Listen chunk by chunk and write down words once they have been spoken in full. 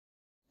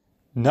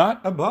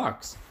Not a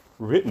Box,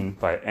 written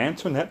by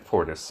Antoinette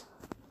Portis.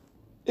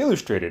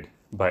 Illustrated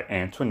by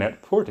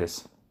Antoinette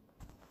Portis.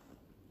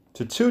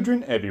 To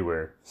children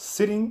everywhere,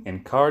 sitting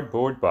in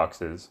cardboard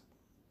boxes.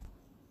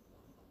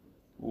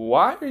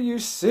 Why are you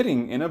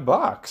sitting in a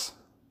box?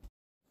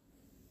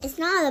 It's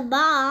not a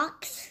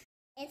box.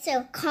 It's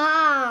a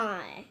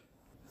car.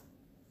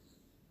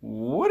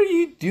 What are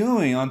you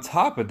doing on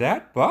top of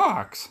that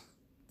box?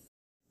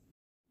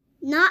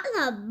 Not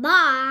a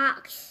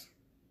box.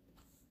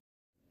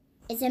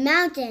 It's a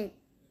mountain.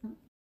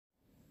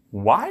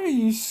 Why are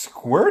you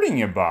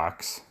squirting a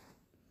box?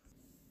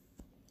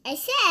 I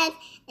said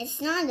it's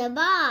not a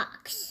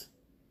box.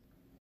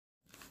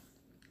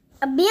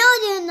 A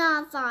building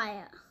on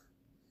fire.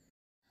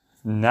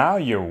 Now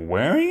you're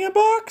wearing a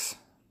box?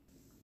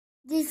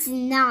 This is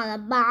not a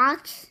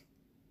box.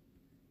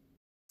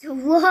 It's a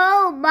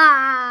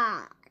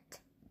robot.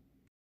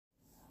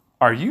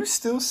 Are you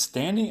still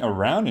standing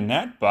around in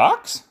that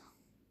box?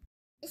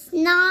 It's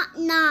not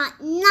a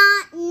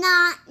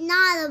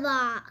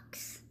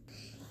box.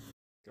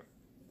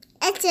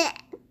 It's a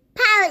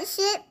pirate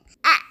ship,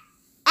 an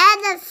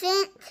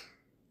elephant,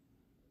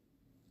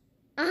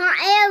 a hot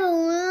air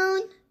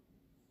balloon,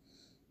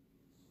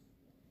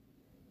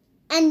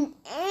 and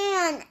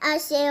a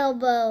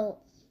sailboat.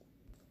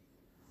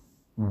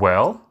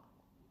 Well,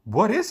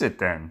 what is it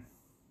then?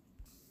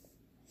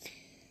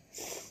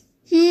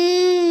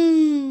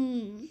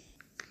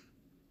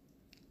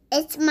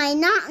 It's my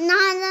not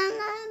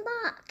a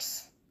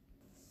box.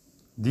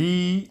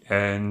 The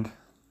end.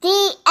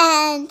 The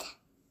end.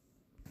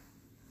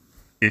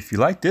 If you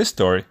like this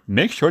story,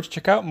 make sure to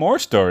check out more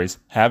stories.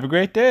 Have a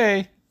great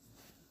day.